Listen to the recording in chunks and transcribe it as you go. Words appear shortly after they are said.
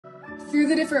Through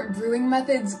the different brewing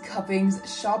methods, cuppings,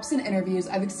 shops, and interviews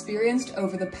I've experienced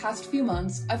over the past few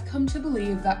months, I've come to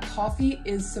believe that coffee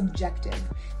is subjective.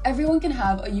 Everyone can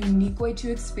have a unique way to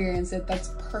experience it that's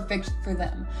perfect for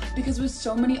them. Because with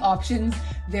so many options,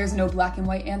 there's no black and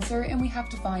white answer, and we have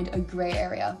to find a gray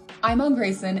area. I'm Elle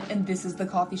Grayson, and this is the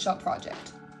Coffee Shop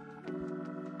Project.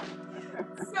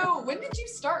 So when did you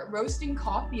start roasting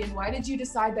coffee, and why did you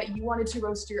decide that you wanted to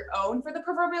roast your own for the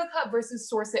Proverbial Cup versus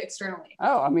source it externally?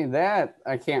 Oh, I mean, that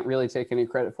I can't really take any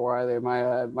credit for either.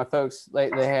 My folks, they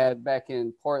had back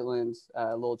in Portland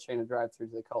a little chain of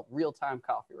drive-thrus they called real-time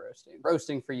coffee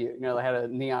roasting for you. You know, they had a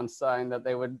neon sign that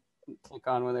they would click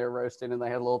on when they were roasting, and they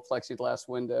had a little plexiglass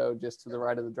window just to the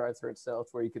right of the drive-thru itself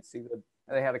where you could see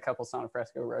they had a couple Santa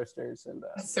Fresco roasters. And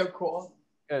that's so cool.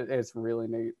 It's really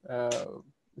neat.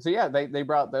 So yeah, they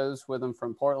brought those with them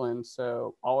from Portland,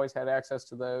 so always had access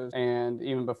to those. And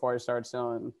even before I started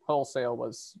selling wholesale,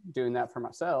 was doing that for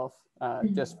myself,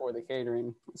 just for the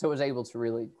catering. So I was able to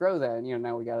really grow that. And, you know,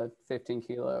 now we got a 15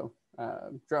 kilo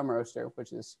drum roaster,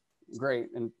 which is great,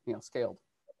 and, you know, scaled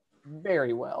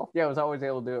very well. Yeah, I was always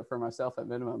able to do it for myself at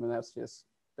minimum, and that's just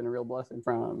been a real blessing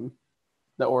from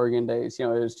the Oregon days. You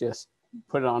know, it was just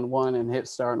put it on one and hit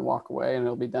start and walk away, and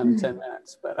it'll be done in 10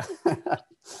 minutes. But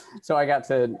so I got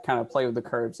to kind of play with the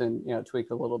curves and, you know, tweak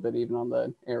a little bit even on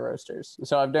the air roasters.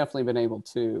 So I've definitely been able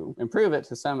to improve it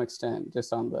to some extent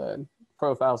just on the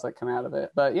profiles that come out of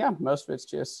it. But yeah, most of it's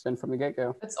just been from the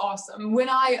get-go. That's awesome. When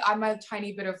I'm a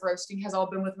tiny bit of roasting has all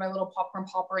been with my little popcorn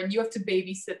popper, and you have to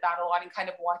babysit that a lot and kind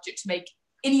of watch it to make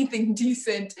anything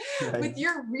decent. Right. With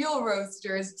your real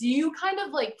roasters, do you kind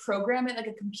of like program it like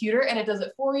a computer and it does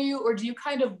it for you, or do you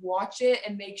kind of watch it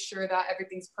and make sure that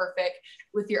everything's perfect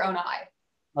with your own eye?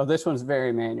 Oh, this one's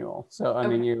very manual. So, I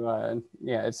mean,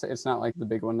 yeah, it's not like the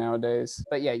big one nowadays.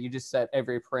 But yeah, you just set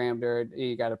every parameter.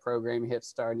 You got a program, you hit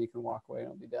start, and you can walk away and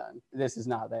it'll be done. This is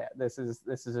not that. This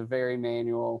is a very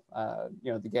manual,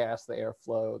 you know, the gas, the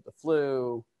airflow, the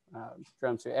flue,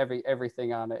 drums,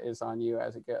 everything on it is on you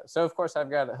as it goes. So of course I've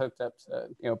got it hooked up to,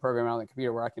 you know, program on the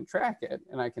computer where I can track it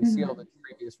and I can see all the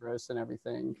previous roasts and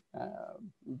everything.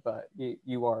 But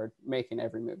you are making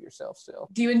every move yourself still.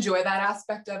 Do you enjoy that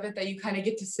aspect of it, that you kind of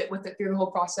get to sit with it through the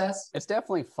whole process? It's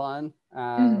definitely fun.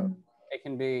 It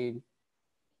can be,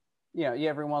 you know,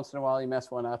 every once in a while you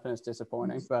mess one up and it's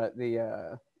disappointing, but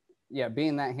yeah,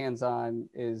 being that hands-on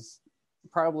is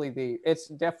probably it's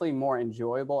definitely more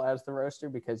enjoyable as the roaster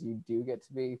because you do get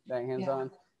to be that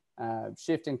hands-on.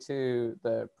 Shifting to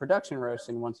the production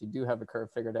roasting, once you do have a curve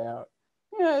figured out,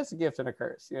 yeah, it's a gift and a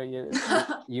curse. You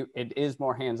know, it is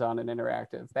more hands-on and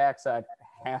interactive. Backside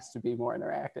has to be more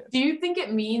interactive. Do you think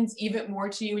it means even more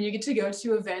to you when you get to go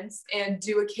to events and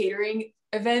do a catering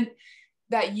event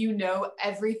that you know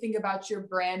everything about your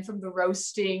brand, from the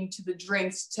roasting to the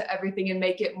drinks to everything, and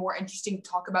make it more interesting to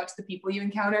talk about to the people you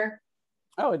encounter?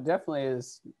 Oh, it definitely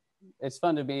is. It's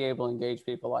fun to be able to engage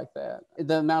people like that.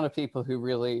 The amount of people who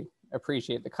really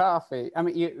appreciate the coffee. I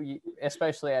mean, you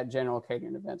especially at general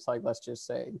catering events, like let's just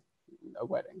say a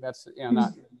wedding. That's, you know,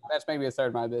 that's maybe a third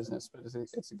of my business, but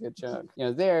it's a good chunk. You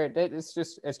know,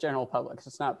 it's general public.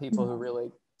 It's not people who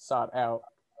really sought out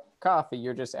coffee.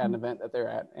 You're just at an event that they're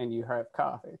at and you have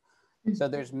coffee. So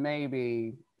there's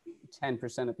maybe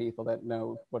 10% of people that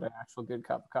know what an actual good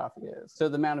cup of coffee is. So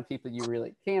the amount of people you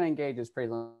really can engage is pretty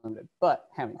limited. But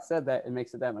having said that, it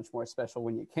makes it that much more special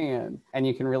when you can. And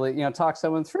you can really, you know, talk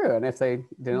someone through. And if they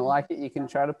didn't like it, you can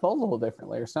try to pull a little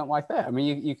differently or something like that. I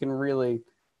mean, you can really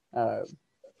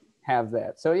have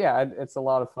that. So yeah, it's a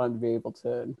lot of fun to be able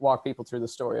to walk people through the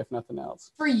story, if nothing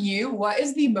else. For you, what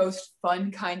is the most fun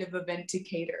kind of event to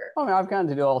cater? I mean, I've gotten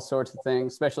to do all sorts of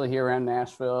things, especially here around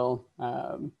Nashville.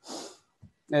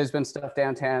 There's been stuff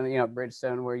downtown, you know,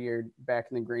 Bridgestone, where you're back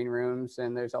in the green rooms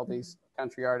and there's all these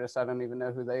country artists. I don't even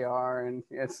know who they are. And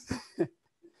it's,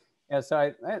 yeah,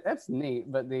 so that's neat.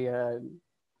 But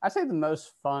I'd say the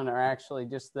most fun are actually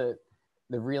just the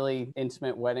really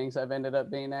intimate weddings I've ended up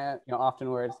being at, you know,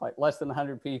 often where it's like less than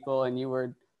 100 people and you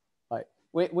were like,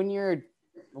 when you're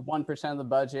 1% of the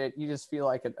budget, you just feel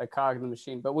like a cog in the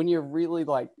machine. But when you're really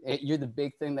like, you're the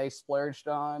big thing they splurged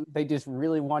on, they just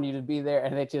really want you to be there,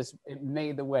 and it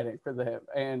made the wedding for them.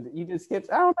 And you just get,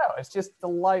 I don't know, it's just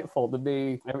delightful to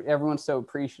be, everyone's so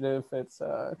appreciative. It's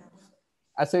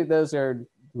I think those are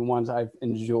the ones I've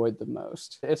enjoyed the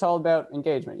most. It's all about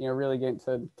engagement, you know, really getting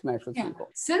to connect with people.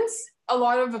 Since a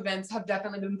lot of events have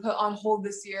definitely been put on hold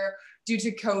this year due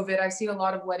to COVID, I've seen a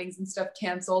lot of weddings and stuff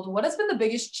canceled. What has been the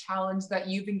biggest challenge that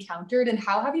you've encountered, and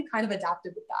how have you kind of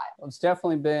adapted with that? Well, it's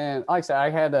definitely been, like I said, I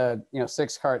had a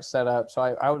 6 cart set up. So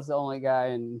I was the only guy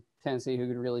in Tennessee who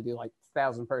could really do like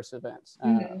 1,000-person events.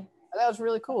 And that was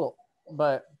really cool.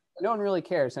 But no one really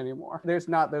cares anymore. There's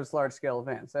not those large scale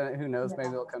events. Who knows? Yeah.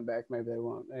 Maybe they'll come back. Maybe they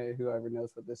won't. Whoever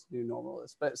knows what this new normal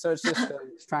is. But so it's just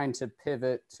trying to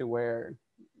pivot to where,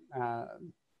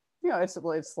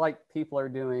 it's like people are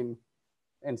doing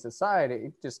in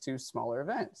society, just 2 smaller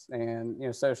events,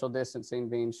 and social distancing,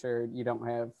 being sure you don't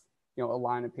have a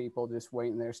line of people just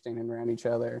waiting there standing around each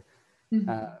other.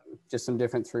 Just some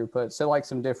different throughput. So like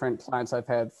some different clients I've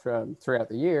had from throughout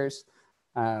the years,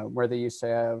 where they used to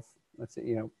have, let's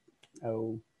say,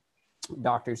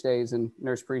 doctor's days and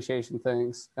nurse appreciation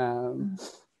things,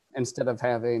 instead of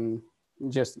having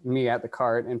just me at the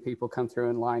cart and people come through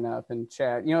and line up and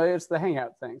chat. It's the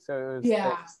hangout thing. So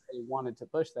they wanted to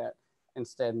push that.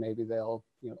 Instead, maybe they'll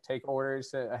take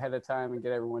orders ahead of time and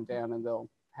get everyone down, and they'll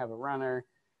have a runner,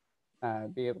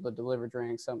 be able to deliver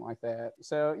drinks, something like that.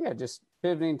 So yeah, just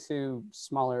pivoting to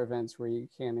smaller events where you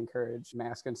can encourage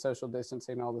mask and social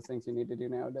distancing, all the things you need to do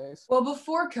nowadays. Well,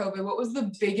 before COVID, what was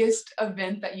the biggest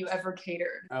event that you ever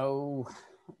catered? Oh,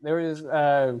 there was,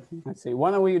 let's see,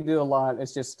 one that we do a lot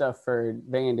is just stuff for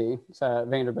Vandy,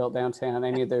 Vanderbilt downtown,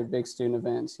 any of their big student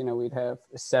events. We'd have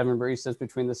 7 baristas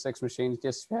between the 6 machines,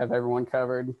 just have everyone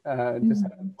covered, just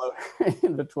have a floater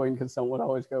in between because something would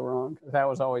always go wrong. That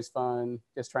was always fun,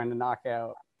 just trying to knock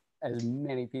out as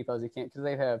many people as you can, because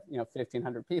they'd have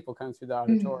 1,500 people come through the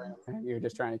auditorium, and you're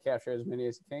just trying to capture as many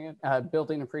as you can.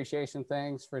 Building appreciation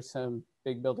things for some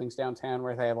big buildings downtown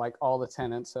where they have like all the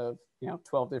tenants of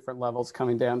 12 different levels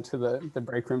coming down to the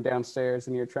break room downstairs,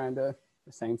 and you're trying to,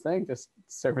 the same thing, just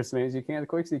serve as many as you can, the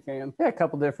quickest you can. Yeah, a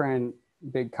couple different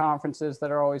big conferences that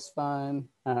are always fun.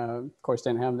 Of course,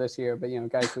 didn't have them this year, but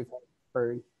guys we've had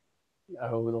for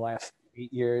the last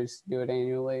 8 years do it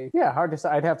annually. Yeah, hard to say.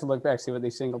 I'd have to look back, see what the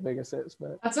single biggest is.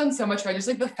 But that sounds so much fun. Just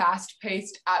like the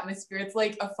fast-paced atmosphere. It's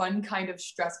like a fun kind of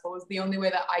stressful is the only way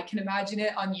that I can imagine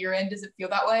it. On your end, does it feel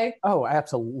that way? Oh,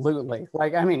 absolutely.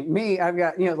 Like, I mean, I've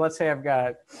got, let's say I've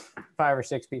got 5 or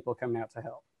 6 people coming out to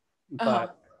help,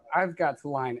 but I've got to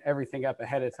line everything up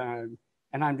ahead of time.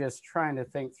 And I'm just trying to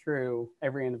think through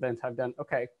every event I've done.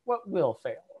 Okay, what will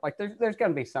fail? Like there's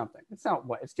going to be something. It's not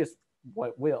what, it's just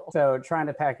what will. So trying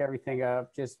to pack everything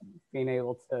up, just being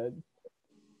able to,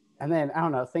 and then I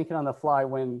don't know, thinking on the fly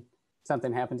when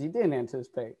something happens you didn't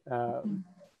anticipate,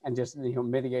 and just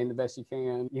mitigating the best you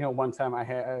can. One time I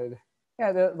had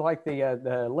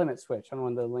the limit switch on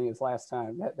one of the lineage last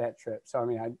time that trip. So I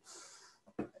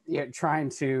mean, trying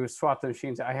to swap the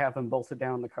machines. I have them bolted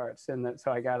down the carts, and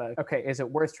so I gotta, okay, is it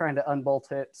worth trying to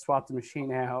unbolt it, swap the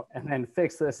machine out, and then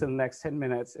fix this in the next 10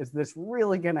 minutes? Is this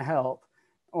really gonna help?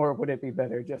 Or would it be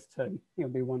better just to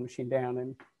be one machine down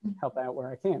and help out where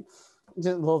I can?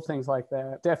 Just little things like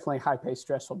that. Definitely high-paced,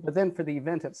 stressful. But then for the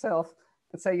event itself,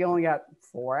 let's say you only got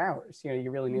 4 hours.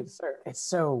 You really need to serve. It's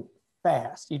so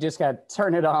fast. You just got to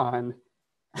turn it on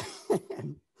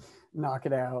and knock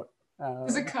it out.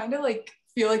 Does it kind of like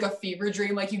feel like a fever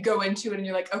dream? Like you go into it and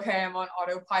you're like, okay, I'm on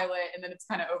autopilot, and then it's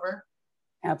kind of over?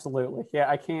 Absolutely. Yeah,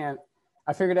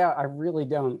 I figured out I really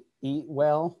don't eat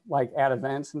well, like at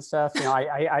events and stuff.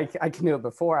 I can do it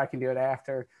before, I can do it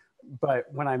after, but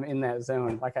when I'm in that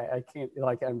zone, like I can't,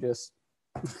 like I'm just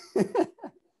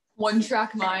one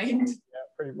track mind. Yeah,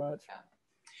 pretty much. Yeah.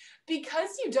 Because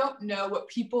you don't know what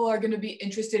people are going to be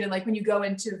interested in, like when you go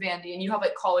into Vandy and you have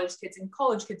like college kids, and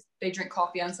college kids, they drink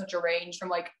coffee on such a range from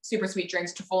like super sweet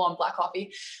drinks to full on black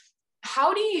coffee.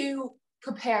 How do you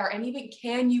prepare, and even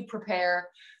can you prepare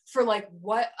for like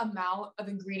what amount of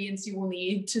ingredients you will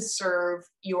need to serve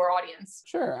your audience?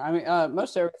 Sure. I mean,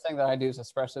 most everything that I do is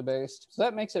espresso based, so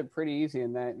that makes it pretty easy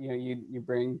in that you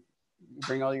bring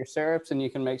all your syrups, and you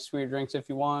can make sweet drinks if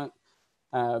you want,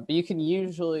 but you can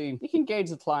gauge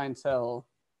the clientele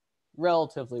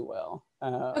relatively well,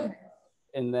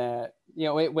 in that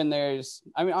when there's,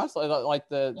 I mean, honestly, like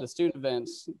the student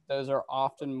events, those are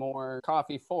often more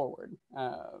coffee forward,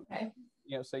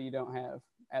 so you don't have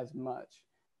as much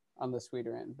on the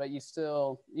sweeter end, but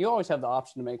you always have the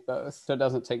option to make both, so it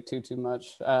doesn't take too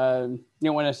much.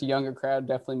 When it's a younger crowd,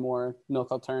 definitely more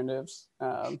milk alternatives,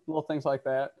 little things like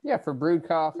that. Yeah, for brewed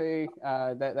coffee,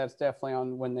 that's definitely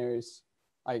on when there's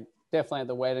like, definitely at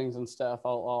the weddings and stuff,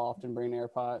 I'll often bring an air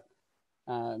pot,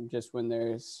 just when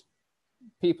there's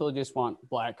people who just want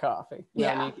black coffee. You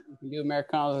can do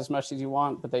Americanos as much as you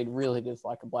want, but they'd really just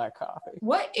like a black coffee.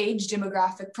 What age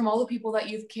demographic, from all the people that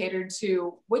you've catered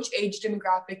to, which age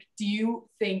demographic do you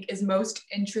think is most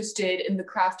interested in the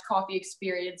craft coffee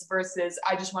experience versus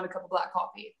I just want a cup of black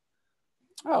coffee?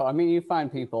 Oh, I mean, you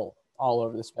find people all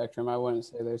over the spectrum. I wouldn't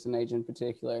say there's an age in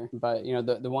particular, but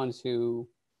the ones who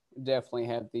definitely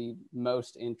have the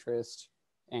most interest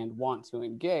and want to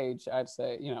engage, I'd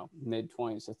say, mid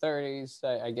 20s to 30s,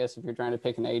 I guess, if you're trying to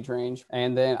pick an age range.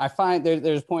 And then I find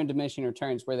there's point diminishing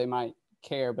returns where they might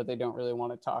care, but they don't really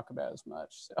want to talk about as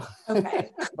much. So,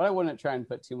 Okay. but I wouldn't try and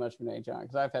put too much of an age on,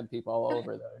 because I've had people all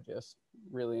over that are just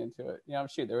really into it.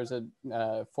 Shoot, there was a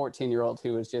 14-year-old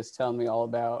who was just telling me all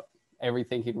about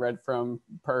everything he'd read from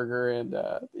Perger, and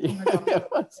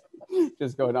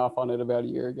just going off on it about a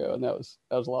year ago, and that was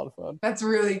a lot of fun. That's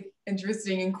really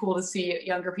interesting and cool to see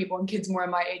younger people and kids more in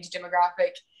my age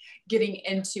demographic getting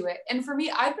into it. And for me,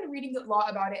 I've been reading a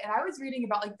lot about it, and I was reading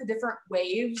about like the different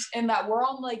waves, and that we're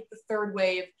on like the third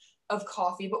wave of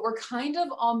coffee, but we're kind of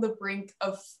on the brink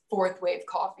of fourth wave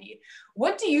coffee.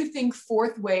 What do you think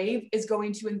fourth wave is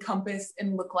going to encompass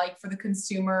and look like for the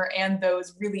consumer and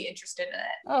those really interested in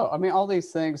it? Oh, I mean, all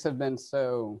these things have been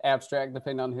so abstract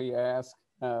depending on who you ask.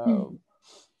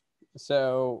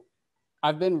 So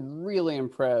I've been really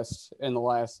impressed in the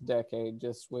last decade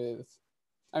just with,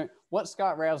 what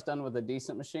Scott Rao's done with a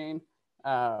decent machine,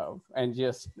 and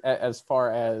just as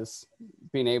far as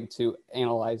being able to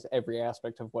analyze every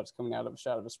aspect of what's coming out of a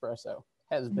shot of espresso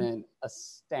has been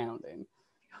astounding.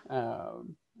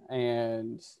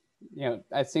 And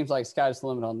it seems like sky's the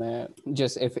limit on that.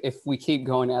 Just if we keep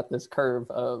going at this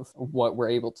curve of what we're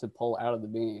able to pull out of the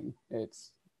bean,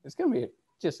 it's going to be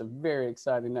just a very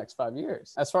exciting next 5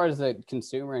 years. As far as the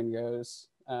consumer end goes,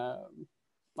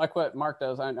 like what Mark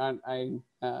does, I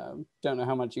don't know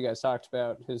how much you guys talked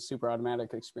about his super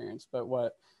automatic experience, but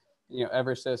what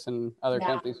Eversys and other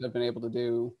companies have been able to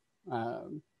do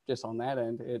just on that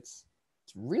end, it's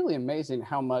really amazing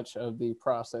how much of the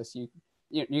process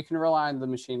you can rely on the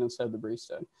machine instead of the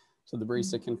barista. So the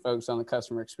barista can focus on the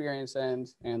customer experience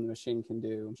end, and the machine can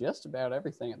do just about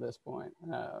everything at this point.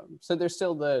 So there's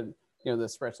still the the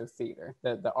espresso theater,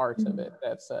 the art of it.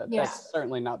 That's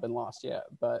certainly not been lost yet.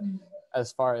 But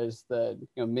as far as the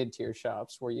mid-tier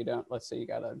shops where you don't, let's say you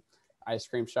got an ice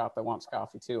cream shop that wants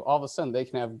coffee too, all of a sudden they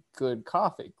can have good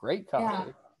coffee, great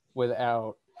coffee,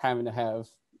 without having to have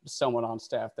someone on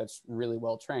staff that's really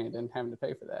well trained and having to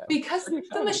pay for that. Because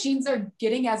the machines are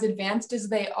getting as advanced as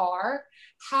they are,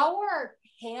 how are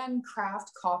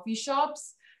handcraft coffee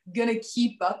shops gonna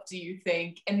keep up, do you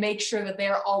think, and make sure that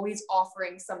they're always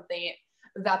offering something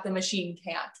that the machine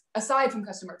can't, aside from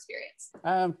customer experience?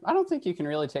 I don't think you can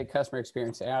really take customer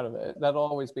experience out of it. That'll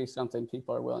always be something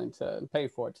people are willing to pay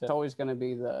for. It's always going to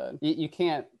be you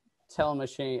can't tell a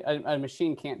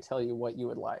machine can't tell you what you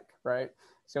would like, right?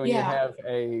 So when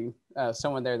you have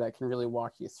someone there that can really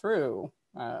walk you through,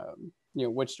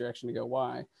 which direction to go,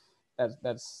 why,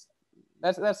 that's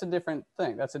a different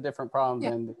thing. That's a different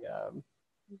problem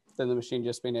than the machine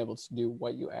just being able to do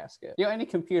what you ask it. Any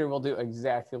computer will do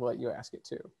exactly what you ask it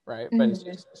to, right? But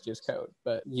it's just code.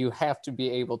 But you have to be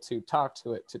able to talk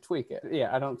to it to tweak it.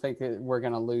 I don't think we're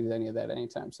going to lose any of that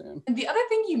anytime soon. And the other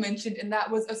thing you mentioned, and that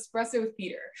was espresso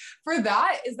theater. For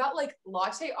that, is that like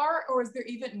latte art, or is there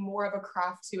even more of a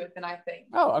craft to it than I think?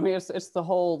 Oh, I mean, it's the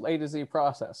whole A to Z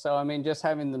process. So, I mean, just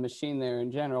having the machine there in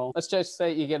general, let's just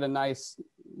say you get a nice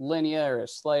Linea or a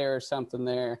Slayer or something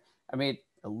there. I mean,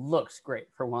 it looks great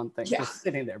for one thing, just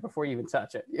sitting there before you even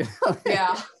touch it.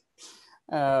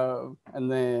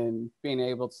 And then being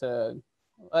able to,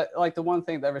 like the one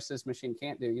thing the Eversys machine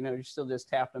can't do, you're still just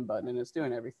tapping a button and it's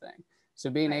doing everything. So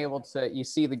being able to, you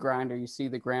see the grinder, you see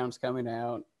the grounds coming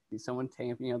out, see someone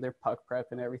tamping, they're puck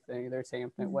prepping everything, they're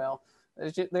tamping it well.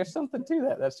 There's something to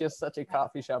that. That's just such a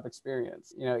coffee shop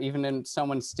experience. Even in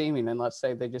someone steaming, and let's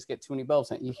say they just get too many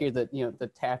bulbs in it, you hear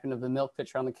the tapping of the milk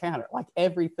pitcher on the counter. Like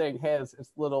everything has its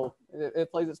little,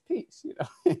 it plays its piece.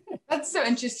 That's so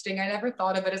interesting. I never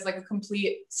thought of it as like a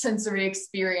complete sensory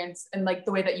experience, and like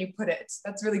the way that you put it.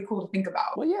 That's really cool to think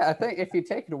about. Well, I think if you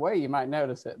take it away, you might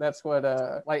notice it. That's what,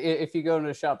 like if you go into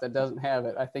a shop that doesn't have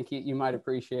it, I think you might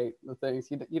appreciate the things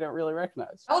you don't really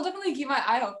recognize. I'll definitely keep my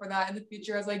eye out for that in the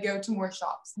future as I go to more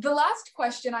shops. The last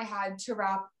question I had to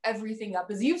wrap everything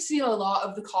up is, you've seen a lot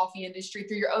of the coffee industry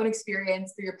through your own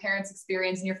experience, through your parents'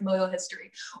 experience, and your familial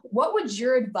history. What would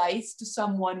your advice to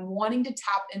someone wanting to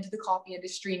tap into the coffee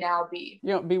industry now be?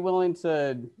 Be willing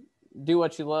to do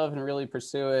what you love and really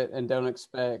pursue it, and don't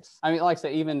expect, I mean, like I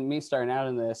say, even me starting out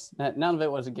in this, none of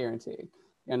it was a guarantee.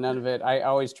 None of it, I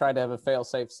always try to have a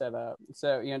fail-safe setup.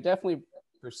 So, definitely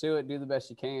pursue it, do the best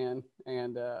you can,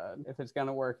 and if it's going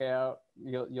to work out,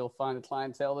 you'll find a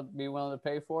clientele to be willing to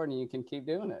pay for it, and you can keep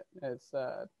doing it. It's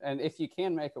and if you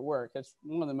can make it work, it's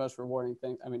one of the most rewarding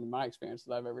things, I mean, in my experience,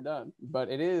 that I've ever done. But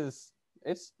it's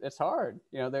hard.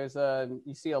 There's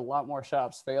you see a lot more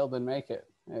shops fail than make it.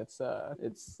 It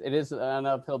is an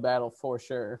uphill battle for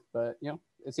sure, but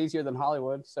it's easier than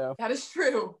Hollywood. So that is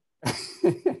true.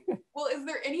 Well, is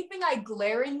there anything I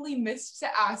glaringly missed to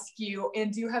ask you?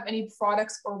 And do you have any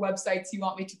products or websites you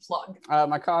want me to plug?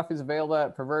 My coffee is available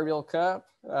at Proverbial Cup.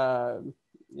 I'm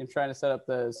trying to set up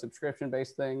the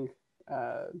subscription-based thing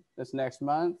this next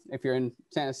month. If you're in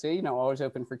Tennessee, always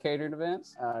open for catered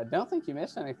events. Don't think you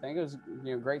missed anything. It was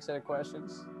great set of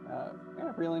questions.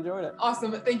 Yeah, really enjoyed it.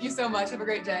 Awesome. Thank you so much. Have a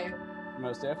great day.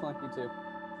 Most definitely. You too.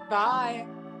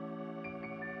 Bye.